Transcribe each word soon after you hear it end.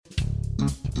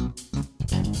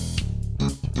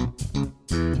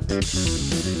Hello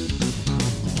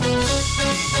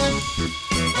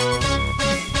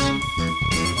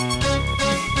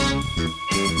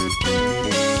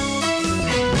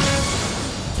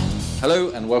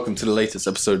and welcome to the latest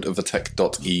episode of the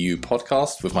Tech.eu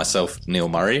podcast with myself, Neil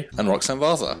Murray, and Roxanne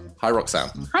Vaza. Hi, Roxanne.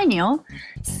 Hi, Neil.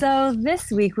 So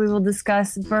this week we will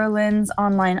discuss Berlin's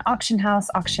online auction house,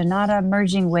 Auctionata,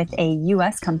 merging with a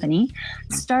U.S. company.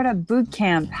 Startup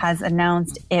Bootcamp has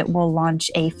announced it will launch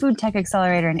a food tech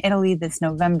accelerator in Italy this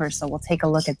November, so we'll take a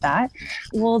look at that.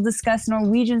 We'll discuss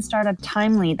Norwegian startup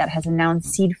Timely that has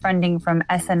announced seed funding from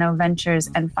SNO Ventures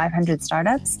and 500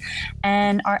 startups.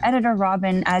 And our editor,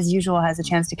 Robin, as usual, has a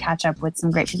chance to catch up with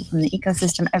some great people from the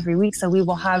ecosystem every week. So we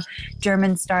will have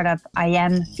German startup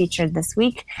IM featured this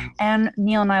week. And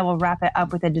Neil and I will wrap it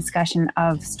up with a discussion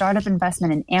of startup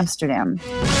investment in Amsterdam.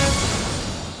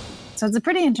 So it's a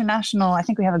pretty international, I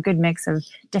think we have a good mix of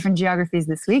different geographies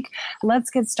this week.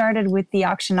 Let's get started with the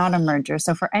Auctionata merger.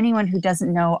 So for anyone who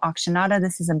doesn't know Auctionata,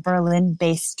 this is a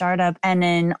Berlin-based startup and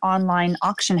an online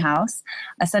auction house.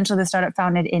 Essentially, the startup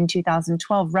founded in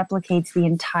 2012 replicates the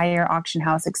entire auction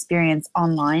house experience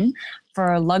online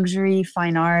for luxury,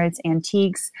 fine arts,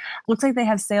 antiques. Looks like they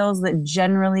have sales that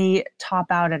generally top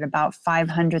out at about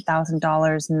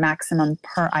 $500,000 maximum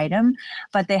per item,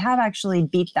 but they have actually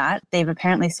beat that. They've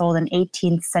apparently sold an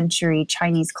 18th century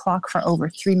Chinese clock for over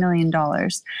 $3 million.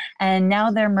 And now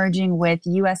they're merging with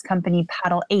US company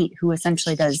Paddle 8, who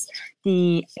essentially does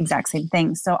the exact same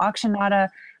thing. So Auctionata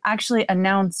actually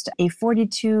announced a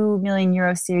 42 million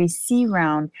euro Series C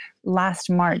round last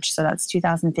March, so that's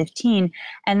 2015,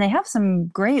 and they have some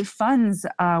great funds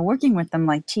working with them,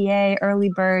 like TA,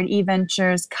 Early Bird,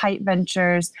 eVentures, Kite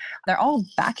Ventures. They're all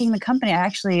backing the company. I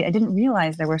didn't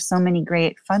realize there were so many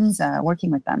great funds working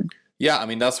with them. Yeah, I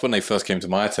mean, that's when they first came to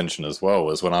my attention as well,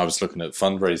 was when I was looking at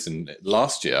fundraising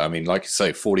last year. I mean, like you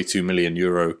say, 42 million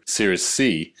euro Series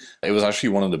C. It was actually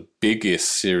one of the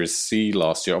biggest Series C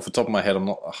last year. Off the top of my head, I'm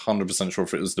not 100% sure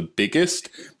if it was the biggest,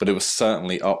 but it was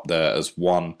certainly up there as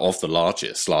one of the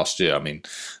largest last year. I mean,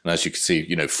 and as you can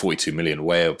see, 42 million,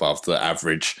 way above the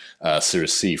average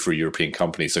Series C for a European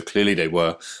company. So clearly they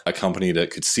were a company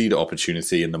that could see the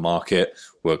opportunity in the market,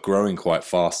 were growing quite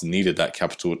fast and needed that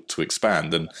capital to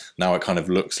expand. And now it kind of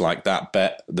looks like that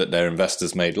bet that their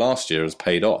investors made last year has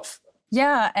paid off.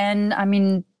 Yeah, and I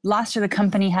mean, last year the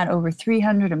company had over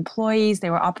 300 employees.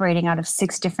 They were operating out of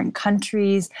 6 different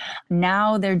countries.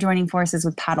 Now they're joining forces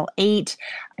with Paddle 8,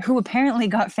 who apparently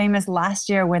got famous last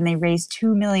year when they raised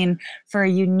 $2 million for a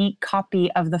unique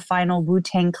copy of the final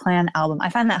Wu-Tang Clan album. I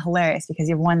find that hilarious because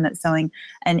you have one that's selling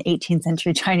an 18th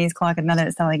century Chinese clock, another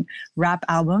that's selling rap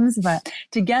albums. But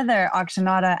together,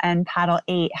 Auctionata and Paddle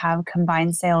 8 have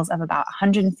combined sales of about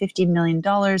 $150 million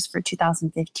for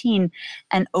 2015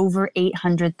 and over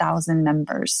 800,000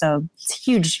 members. So it's a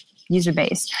huge user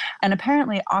base. And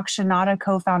apparently Auctionata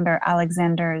co-founder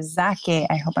Alexander Zake,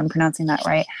 I hope I'm pronouncing that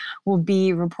right, will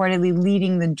be reportedly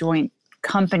leading the joint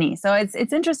company. So it's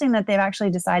interesting that they've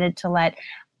actually decided to let,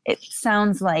 it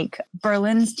sounds like,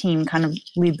 Berlin's team kind of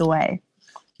lead the way.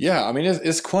 Yeah, I mean,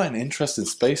 it's quite an interesting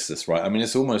space, this, right? I mean,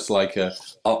 it's almost like a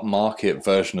upmarket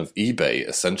version of eBay,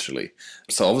 essentially.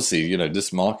 So obviously,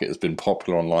 this market has been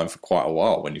popular online for quite a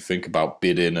while. When you think about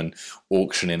bidding and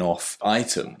auctioning off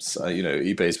items,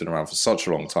 eBay's been around for such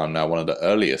a long time now, one of the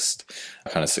earliest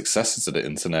kind of successors of the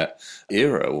internet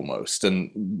era almost. And,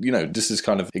 this is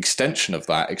kind of extension of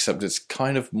that, except it's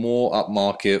kind of more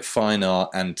upmarket, fine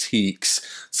art, antiques.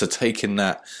 So taking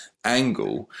that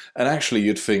angle, and actually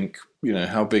you'd think,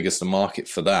 how big is the market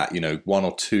for that? 1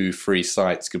 or 2 free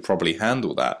sites could probably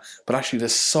handle that. But actually,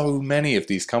 there's so many of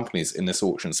these companies in this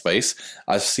auction space.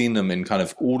 I've seen them in kind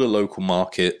of all the local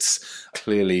markets,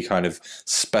 clearly kind of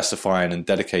specifying and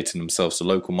dedicating themselves to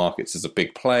local markets as a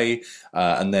big play.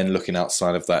 And then looking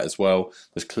outside of that as well,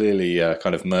 there's clearly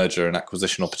kind of merger and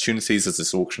acquisition opportunities as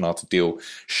this Auctionata deal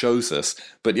shows us.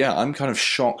 But yeah, I'm kind of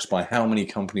shocked by how many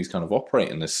companies kind of operate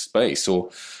in this space, or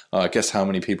I guess how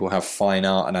many people have fine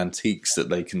art and antiques that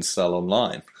they can sell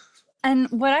online. And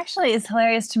what actually is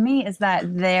hilarious to me is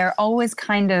that they're always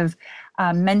kind of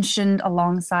mentioned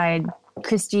alongside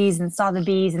Christie's and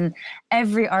Sotheby's, and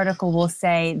every article will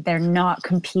say they're not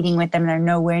competing with them, they're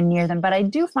nowhere near them. But I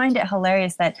do find it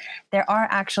hilarious that there are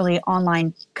actually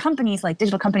online companies, like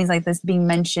digital companies like this, being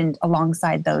mentioned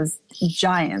alongside those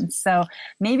giants. So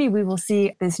maybe we will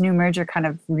see this new merger kind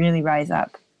of really rise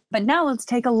up. But now let's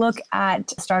take a look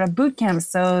at Startup Bootcamp.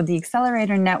 So the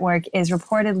Accelerator Network is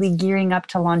reportedly gearing up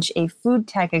to launch a food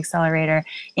tech accelerator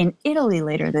in Italy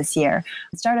later this year.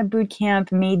 Startup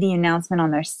Bootcamp made the announcement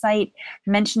on their site,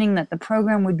 mentioning that the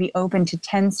program would be open to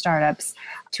 10 startups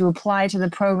to apply to the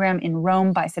program in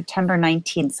Rome by September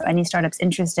 19th. So any startups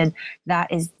interested,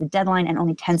 that is the deadline, and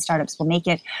only 10 startups will make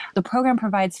it. The program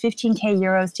provides 15K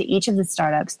euros to each of the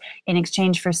startups in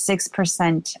exchange for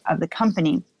 6% of the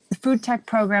company. The food tech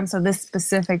program, so this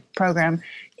specific program,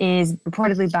 is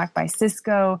reportedly backed by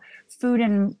Cisco, food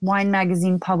and wine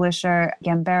magazine publisher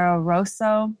Gambero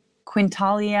Rosso,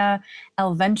 Quintalia,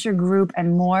 El Venture Group,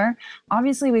 and more.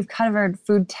 Obviously, we've covered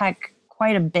food tech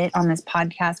quite a bit on this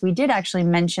podcast. We did actually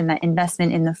mention that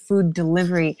investment in the food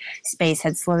delivery space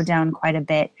had slowed down quite a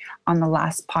bit on the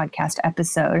last podcast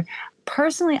episode.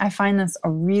 Personally, I find this a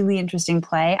really interesting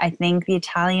play. I think the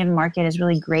Italian market is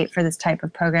really great for this type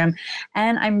of program.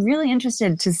 And I'm really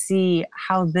interested to see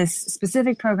how this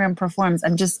specific program performs.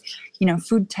 And just,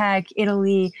 food tech,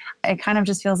 Italy, it kind of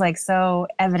just feels like so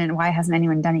evident. Why hasn't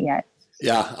anyone done it yet?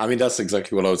 Yeah, I mean, that's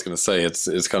exactly what I was going to say.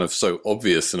 It's kind of so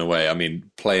obvious in a way. I mean,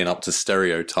 playing up to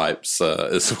stereotypes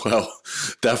as well.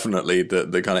 Definitely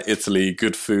the kind of Italy,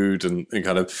 good food and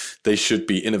kind of they should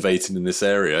be innovating in this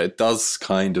area. It does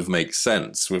kind of make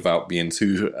sense without being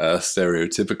too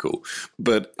stereotypical.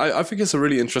 But I think it's a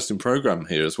really interesting program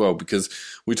here as well because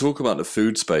we talk about the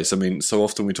food space. I mean, so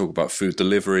often we talk about food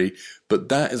delivery, but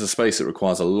that is a space that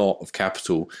requires a lot of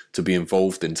capital to be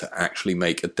involved in to actually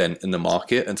make a dent in the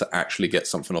market and to actually get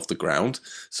something off the ground.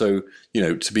 So,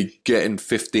 to be getting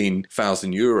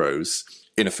 15,000 euros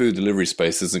in a food delivery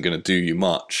space isn't going to do you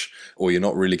much, or you're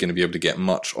not really going to be able to get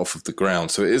much off of the ground.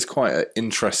 So it is quite an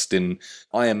interesting,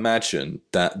 I imagine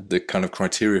that the kind of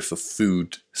criteria for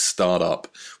food startup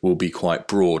will be quite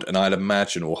broad. And I'd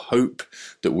imagine or hope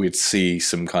that we'd see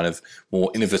some kind of more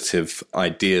innovative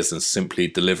ideas than simply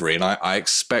delivery. And I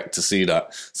expect to see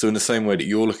that. So in the same way that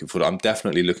you're looking for that, I'm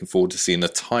definitely looking forward to seeing the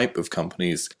type of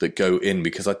companies that go in,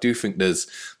 because I do think there's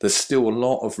still a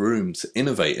lot of room to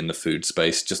innovate in the food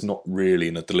space, just not really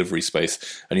in the delivery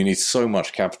space. And you need so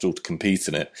much capital to compete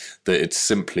in it that it's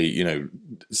simply,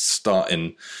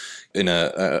 starting in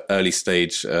a early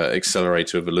stage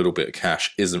accelerator of a little bit of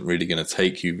cash isn't really going to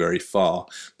take you very far,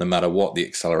 no matter what the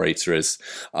accelerator is.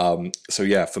 So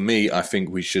yeah, for me, I think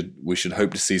we should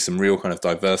hope to see some real kind of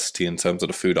diversity in terms of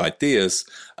the food ideas,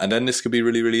 and then this could be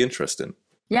really, really interesting.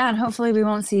 Yeah, and hopefully we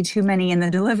won't see too many in the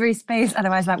delivery space.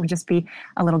 Otherwise, that would just be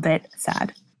a little bit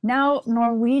sad. Now,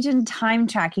 Norwegian time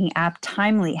tracking app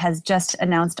Timely has just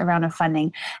announced a round of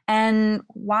funding. And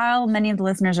while many of the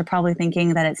listeners are probably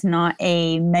thinking that it's not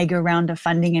a mega round of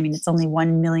funding, I mean, it's only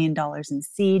 $1 million in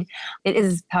seed. It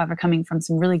is, however, coming from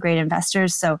some really great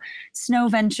investors. So Snow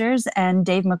Ventures and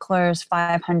Dave McClure's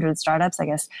 500 Startups, I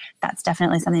guess that's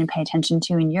definitely something to pay attention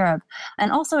to in Europe.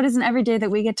 And also, it isn't every day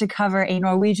that we get to cover a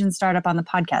Norwegian startup on the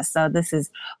podcast. So this is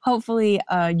hopefully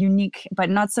a unique, but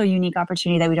not so unique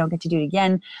opportunity that we don't get to do it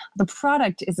again. The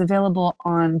product is available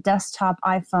on desktop,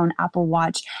 iPhone, Apple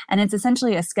Watch, and it's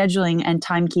essentially a scheduling and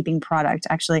timekeeping product.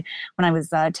 Actually, when I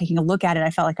was taking a look at it, I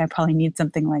felt like I probably need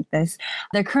something like this.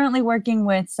 They're currently working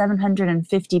with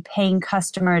 750 paying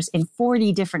customers in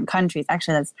 40 different countries.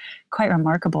 Actually, that's quite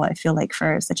remarkable, I feel like,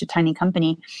 for such a tiny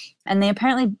company. And they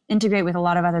apparently integrate with a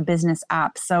lot of other business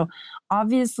apps. So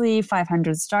obviously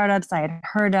 500 Startups I had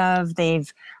heard of.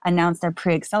 They've announced their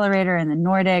pre-accelerator in the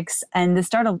Nordics, and the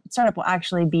startup will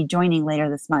actually be joining later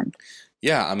this month.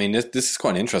 Yeah, I mean, this is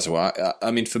quite an interesting one. I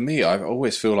mean, for me, I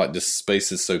always feel like this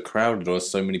space is so crowded, or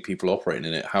so many people operating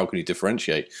in it. How can you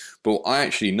differentiate? But I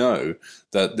actually know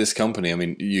that this company, I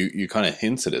mean, you kind of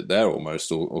hinted it there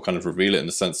almost, or kind of reveal it in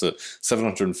the sense that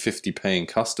 750 paying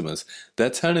customers, they're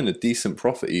turning a decent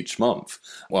profit each month.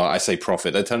 Well, I say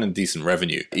profit, they're turning decent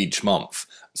revenue each month.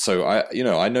 So I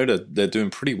know that they're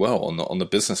doing pretty well on the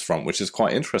business front, which is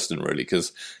quite interesting, really,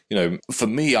 because for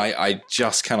me, I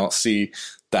just cannot see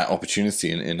that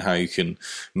opportunity in how you can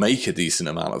make a decent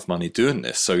amount of money doing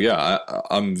this. So yeah,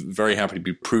 I'm very happy to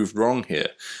be proved wrong here.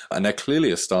 And they're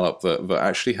clearly a startup that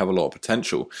actually have a lot of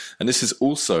potential. And this is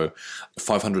also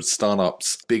 500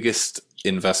 Startups' biggest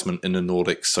investment in the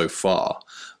Nordics so far.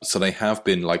 So they have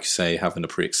been, like you say, having a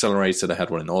pre-accelerator. They had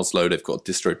one in Oslo. They've got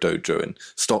a distro dojo in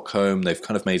Stockholm. They've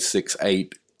kind of made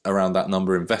 6-8 around that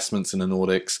number of investments in the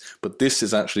Nordics. But this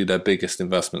is actually their biggest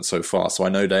investment so far. So I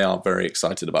know they are very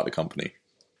excited about the company.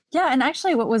 Yeah, and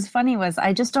actually what was funny was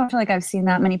I just don't feel like I've seen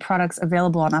that many products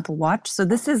available on Apple Watch. So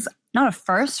this is not a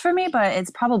first for me, but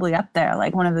it's probably up there,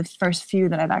 like one of the first few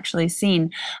that I've actually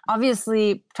seen.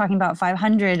 Obviously, talking about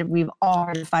 500, we've all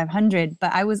heard of 500,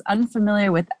 but I was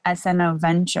unfamiliar with SNO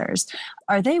Ventures.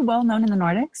 Are they well known in the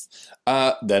Nordics?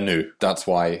 They're new. That's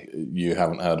why you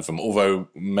haven't heard of them. Although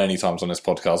many times on this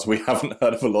podcast, we haven't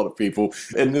heard of a lot of people.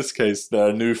 In this case, they're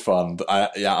a new fund.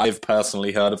 I've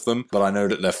personally heard of them, but I know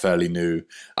that they're fairly new.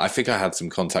 I think I had some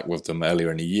contact with them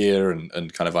earlier in the year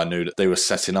and kind of I knew that they were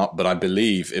setting up, but I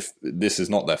believe if this is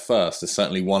not their first, it's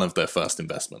certainly one of their first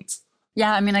investments.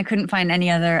 Yeah, I mean, I couldn't find any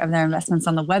other of their investments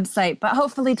on the website, but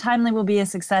hopefully Timely will be a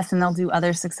success and they'll do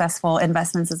other successful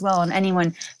investments as well. And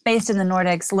anyone based in the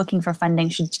Nordics looking for funding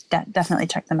should definitely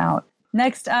check them out.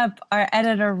 Next up, our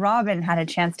editor Robin had a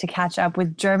chance to catch up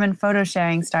with German photo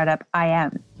sharing startup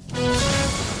IM.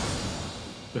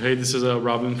 Hey, this is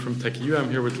Robin from TechEU. I'm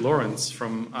here with Lawrence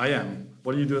from IM.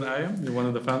 What do you do at IM? You're one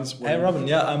of the founders. Hey, Robin.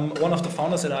 Yeah, I'm one of the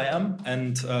founders at IM,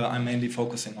 and I'm mainly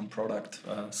focusing on product.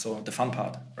 So the fun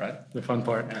part, right? The fun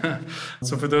part.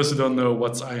 So for those who don't know,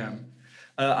 what's IM?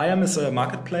 IM is a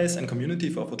marketplace and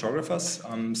community for photographers.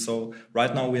 So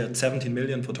right now we are at 17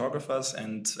 million photographers,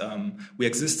 and we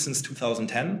exist since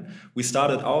 2010. We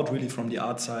started out really from the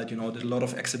art side, did a lot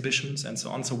of exhibitions and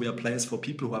so on. So we are a place for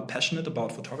people who are passionate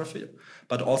about photography,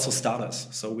 but also starters.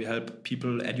 So we help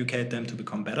people educate them to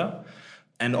become better.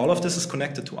 And all of this is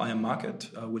connected to IM Market,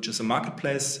 which is a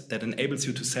marketplace that enables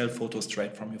you to sell photos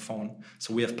straight from your phone.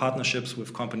 So we have partnerships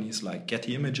with companies like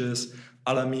Getty Images,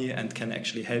 Alamy, and can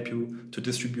actually help you to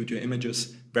distribute your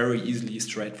images very easily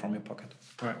straight from your pocket.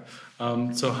 All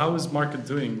right. So how is Market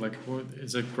doing? Like,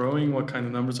 is it growing? What kind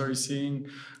of numbers are you seeing?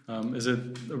 Is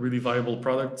it a really viable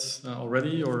product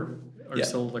already, or are you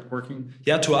still working?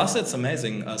 Yeah, to us it's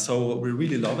amazing. So we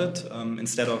really love it.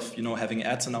 Instead of having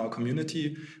ads in our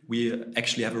community, we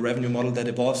actually have a revenue model that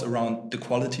evolves around the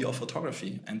quality of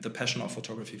photography and the passion of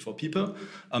photography for people.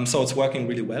 So it's working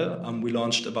really well. We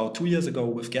launched about 2 years ago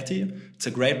with Getty. It's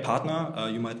a great partner.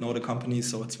 You might know the company,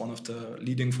 so it's one of the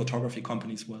leading photography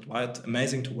companies worldwide.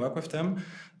 Amazing to work with them.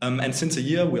 And since a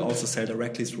year, we also sell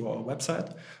directly through our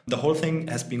website. The whole thing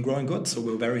has been growing good, so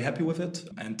we're very happy with it,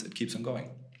 and it keeps on going.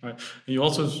 Right. And you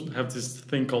also have this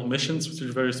thing called Missions, which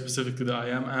is very specific to the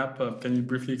IM app. Can you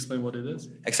briefly explain what it is?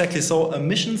 Exactly. So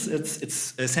Missions,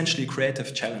 it's essentially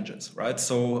creative challenges, right?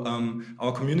 So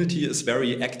our community is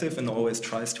very active and always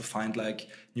tries to find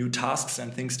new tasks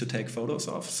and things to take photos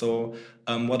of. So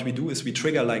what we do is we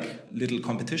trigger little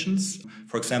competitions,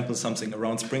 for example, something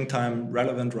around springtime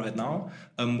relevant right now,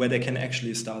 where they can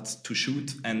actually start to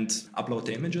shoot and upload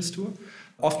the images to.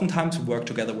 Oftentimes we work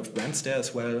together with brands there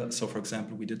as well. So for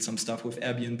example, we did some stuff with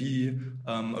Airbnb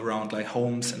around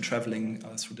homes and traveling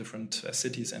through different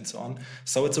cities and so on.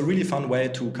 So it's a really fun way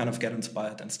to kind of get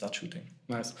inspired and start shooting.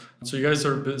 Nice. So you guys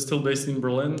are still based in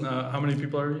Berlin. How many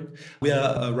people are you? We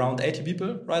are around 80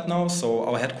 people right now. So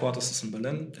our headquarters is in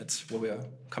Berlin. That's where we are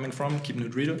coming from, keeping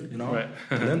it real, Right.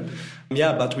 Berlin.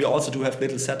 Yeah, but we also do have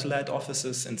little satellite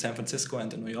offices in San Francisco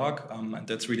and in New York. And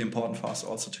that's really important for us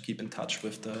also to keep in touch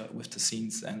with the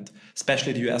scenes, and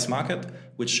especially the US market,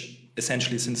 which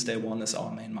essentially since day one is our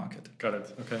main market. Got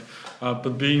it. Okay.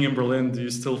 But being in Berlin, do you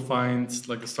still find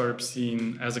the startup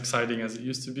scene as exciting as it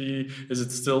used to be? Is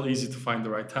it still easy to find the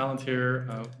right talent here?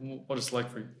 What is it like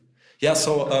for you? Yeah,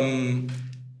 so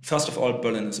first of all,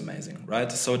 Berlin is amazing,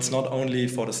 right? So it's not only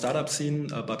for the startup scene,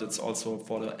 but it's also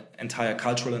for the entire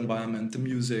cultural environment, the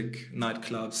music,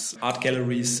 nightclubs, art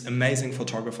galleries, amazing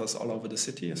photographers all over the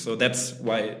city. So that's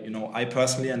why, I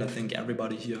personally, and I think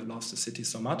everybody here loves the city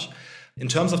so much. In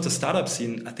terms of the startup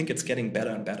scene, I think it's getting better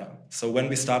and better. So when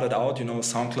we started out,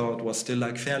 SoundCloud was still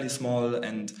fairly small,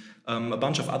 and a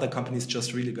bunch of other companies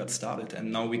just really got started.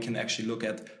 And now we can actually look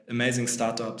at amazing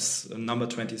startups, Number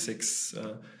 26,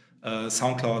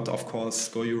 SoundCloud, of course,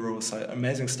 Go Euros,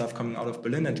 amazing stuff coming out of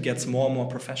Berlin, and it gets more and more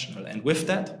professional. And with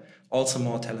that, also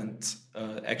more talent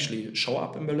actually show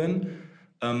up in Berlin.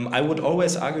 I would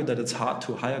always argue that it's hard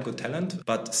to hire good talent,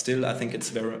 but still I think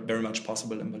it's very, very much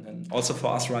possible in Berlin. Also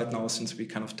for us right now, since we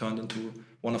kind of turned into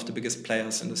one of the biggest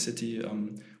players in the city,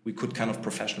 we could kind of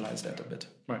professionalize that a bit.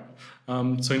 Right.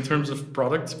 So in terms of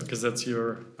product, because that's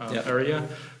your area,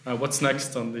 what's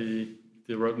next on the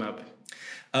roadmap?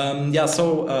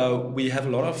 So we have a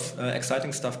lot of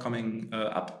exciting stuff coming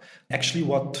up. Actually,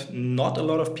 what not a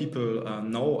lot of people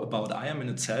know about IM in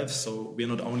itself, so we're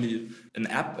not only an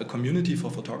app, a community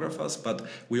for photographers, but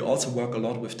we also work a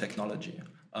lot with technology.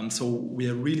 So we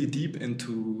are really deep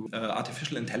into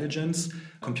artificial intelligence,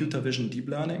 computer vision, deep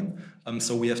learning.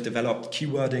 So we have developed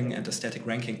keywording and aesthetic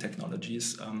ranking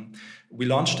technologies. We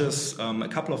launched this a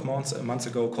couple of months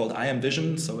ago called IM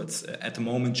Vision. So it's at the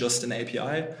moment just an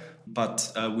API,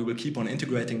 but we will keep on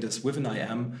integrating this with an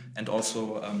IM and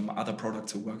also other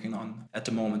products we're working on at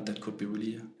the moment that could be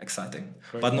really exciting.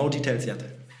 Right. But no details yet.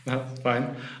 No,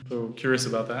 fine. So curious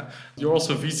about that. You're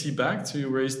also VC backed, so you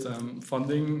raised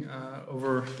funding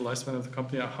over the lifespan of the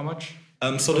company. How much?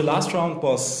 So the last round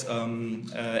was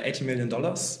 $80 million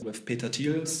with Peter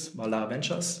Thiel's Valar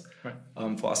Ventures. Right.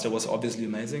 For us, that was obviously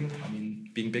amazing. I mean,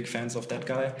 being big fans of that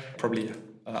guy, probably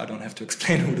I don't have to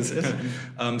explain who this is.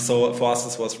 So for us,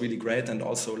 this was really great and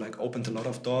also like opened a lot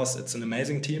of doors. It's an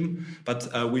amazing team, but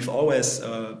we've always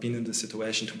been in the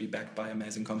situation to be backed by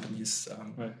amazing companies.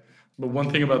 Right. But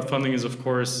one thing about funding is, of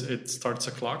course, it starts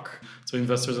a clock. So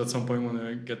investors at some point want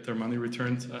to get their money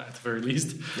returned at the very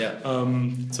least. Yeah.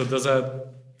 So does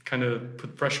that kind of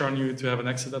put pressure on you to have an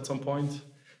exit at some point?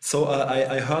 So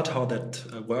I heard how that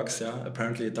works. Yeah,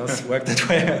 apparently it does work that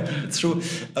way. It's true.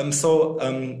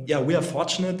 Yeah, we are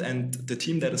fortunate, and the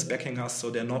team that is backing us,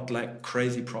 so they're not like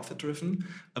crazy profit driven,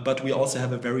 but we also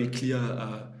have a very clear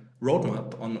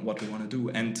roadmap on what we want to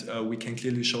do, and we can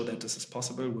clearly show that this is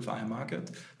possible with IM Market,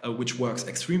 which works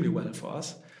extremely well for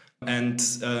us. And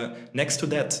next to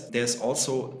that, there's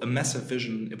also a massive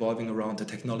vision evolving around the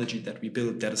technology that we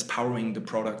build that is powering the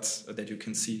products that you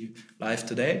can see live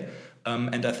today.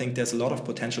 And I think there's a lot of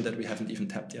potential that we haven't even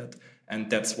tapped yet. And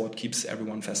that's what keeps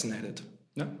everyone fascinated.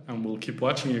 Yeah, and we'll keep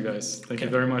watching you guys. Thank you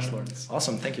very much, Lawrence.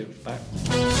 Awesome. Thank you. Bye.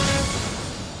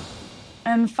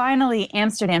 And finally,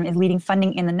 Amsterdam is leading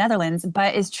funding in the Netherlands,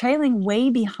 but is trailing way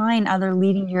behind other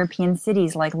leading European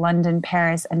cities like London,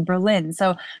 Paris, and Berlin.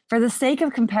 So for the sake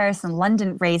of comparison,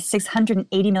 London raised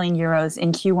 680 million euros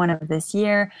in Q1 of this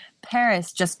year,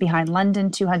 Paris just behind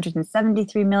London,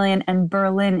 273 million, and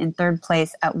Berlin in third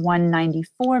place at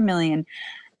 194 million.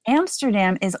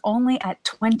 Amsterdam is only at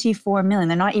 24 million.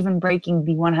 They're not even breaking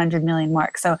the 100 million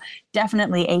mark. So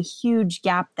definitely a huge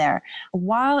gap there.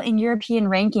 While in European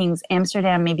rankings,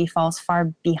 Amsterdam maybe falls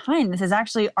far behind, this is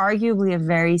actually arguably a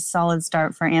very solid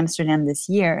start for Amsterdam this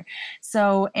year.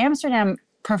 So Amsterdam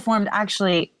performed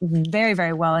actually very,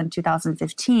 very well in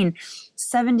 2015.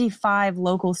 75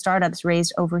 local startups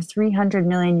raised over 300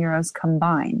 million euros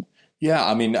combined. Yeah,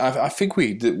 I mean, I think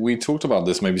we talked about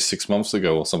this maybe 6 months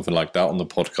ago or something like that on the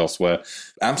podcast, where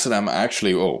Amsterdam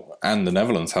actually, and the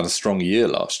Netherlands had a strong year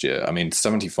last year. I mean,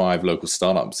 75 local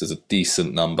startups is a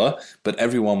decent number, but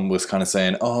everyone was kind of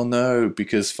saying, oh no,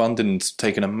 because funding's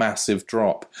taken a massive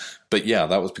drop. But yeah,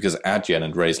 that was because Adyen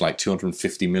had raised like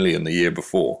 250 million the year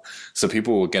before. So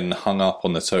people were getting hung up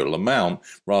on the total amount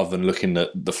rather than looking at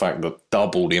the fact that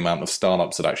double the amount of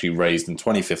startups had actually raised in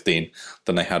 2015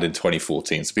 than they had in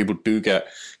 2014. So people do get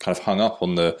kind of hung up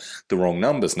on the wrong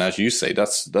numbers. And as you say,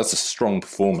 that's a strong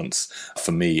performance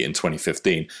for me in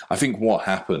 2015. I think what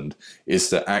happened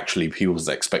is that actually people's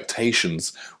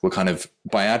expectations were kind of,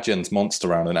 by Adyen's monster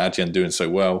round and Adyen doing so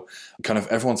well, kind of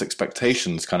everyone's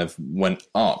expectations kind of went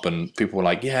up, and people were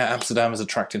like, yeah, Amsterdam is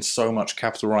attracting so much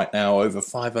capital right now, over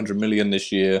 500 million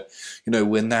this year. You know,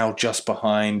 we're now just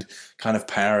behind kind of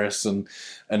Paris and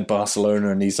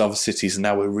Barcelona and these other cities, and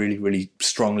now we're really, really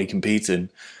strongly competing.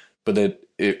 But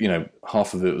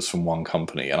half of it was from one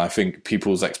company. And I think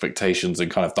people's expectations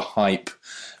and kind of the hype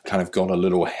kind of got a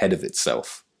little ahead of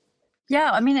itself.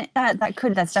 Yeah, I mean,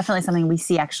 that's definitely something we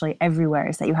see actually everywhere,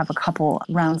 is that you have a couple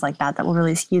rounds like that will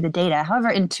really skew the data. However,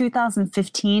 in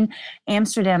 2015,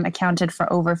 Amsterdam accounted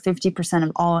for over 50%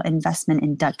 of all investment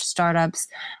in Dutch startups.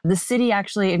 The city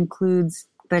actually includes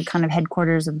the kind of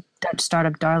headquarters of Dutch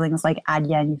startup darlings like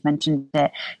Adyen, you've mentioned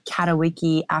it,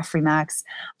 Katawiki, Afrimax.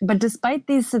 But despite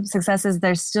these successes,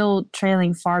 they're still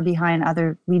trailing far behind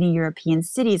other leading European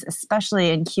cities,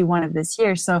 especially in Q1 of this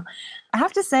year. So I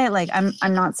have to say, I'm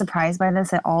not surprised by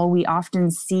this at all. We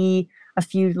often see a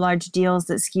few large deals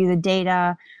that skew the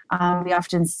data. We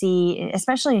often see,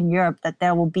 especially in Europe, that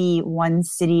there will be one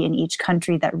city in each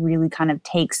country that really kind of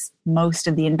takes most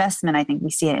of the investment. I think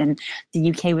we see it in the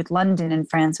UK with London, in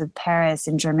France with Paris,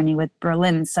 in Germany with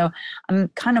Berlin. So I'm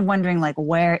kind of wondering,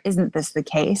 where isn't this the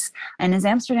case? And is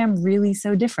Amsterdam really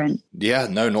so different? Yeah,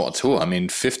 no, not at all. I mean,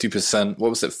 50%, what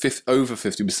was it? Over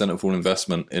 50% of all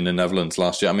investment in the Netherlands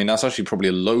last year. I mean, that's actually probably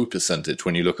a low percentage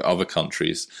when you look at other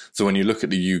countries. So when you look at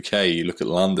the UK, you look at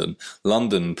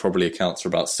London probably accounts for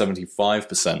about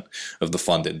 75% of the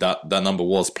funding. That number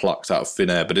was plucked out of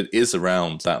thin air, but it is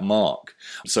around that mark.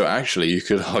 So actually, you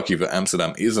could argue that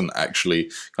Amsterdam isn't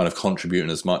actually kind of contributing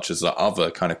as much as the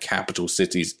other kind of capital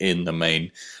cities in the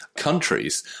main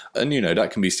countries. And,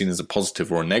 that can be seen as a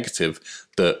positive or a negative,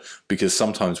 that because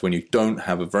sometimes when you don't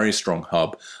have a very strong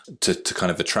hub to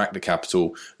kind of attract the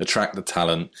capital, attract the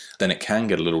talent, then it can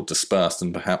get a little dispersed,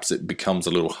 and perhaps it becomes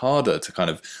a little harder to kind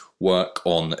of work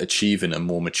on achieving a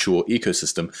more mature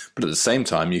ecosystem. But at the same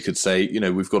time, you could say,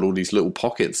 we've got all these little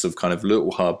pockets of kind of little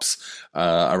hubs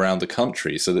around the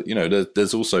country, so that,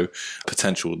 there's also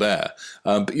potential there.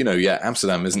 But,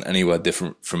 Amsterdam isn't anywhere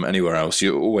different from anywhere else.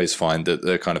 You always find that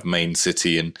the kind of main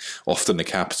city and often the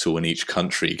capital in each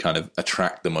country kind of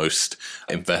attract the most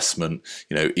investment,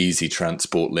 easy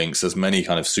transport links. There's many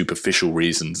kind of superficial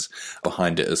reasons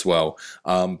behind it as well.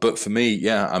 But for me,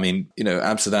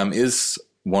 Amsterdam is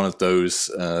one of those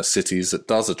cities that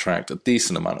does attract a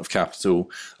decent amount of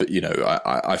capital. But,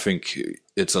 I think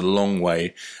it's a long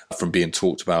way from being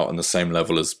talked about on the same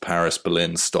level as Paris,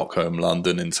 Berlin, Stockholm,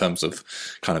 London in terms of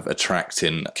kind of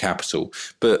attracting capital.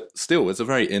 But still, it's a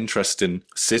very interesting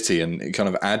city, and kind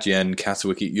of Adyen,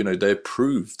 Katowice, they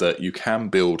prove that you can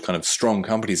build kind of strong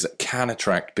companies that can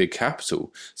attract big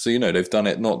capital. So, they've done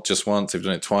it not just once, they've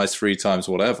done it twice, 3 times,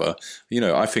 whatever.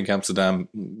 I think Amsterdam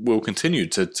will continue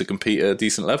to compete at a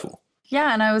decent level.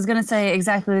 Yeah, and I was going to say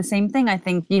exactly the same thing. I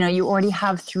think, you already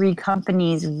have 3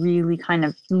 companies really kind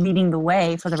of leading the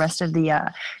way for the rest of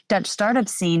the Dutch startup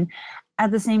scene.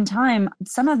 At the same time,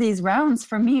 some of these rounds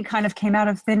for me kind of came out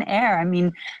of thin air. I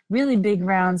mean, really big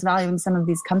rounds valuing some of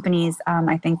these companies,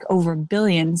 I think over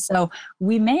billions. So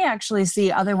we may actually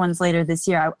see other ones later this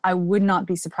year. I would not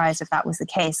be surprised if that was the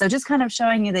case. So just kind of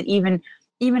showing you that even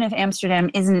if Amsterdam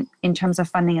isn't, in terms of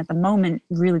funding at the moment,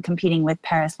 really competing with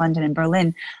Paris, London, and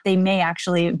Berlin, they may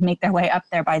actually make their way up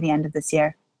there by the end of this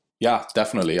year. Yeah,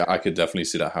 definitely. I could definitely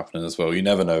see that happening as well. You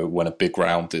never know when a big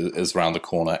round is around the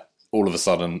corner. All of a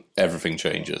sudden, everything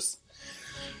changes.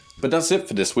 But that's it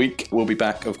for this week. We'll be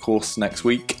back, of course, next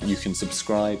week. You can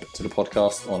subscribe to the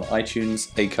podcast on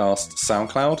iTunes, Acast,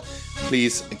 SoundCloud.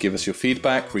 Please give us your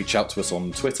feedback. Reach out to us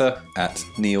on Twitter at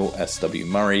Neil SW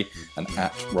Murray and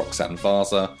at Roxanne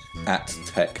Vaza, at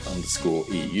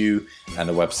tech_EU, and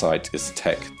the website is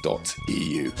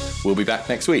tech.eu. We'll be back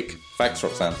next week. Thanks,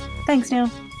 Roxanne. Thanks,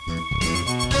 Neil.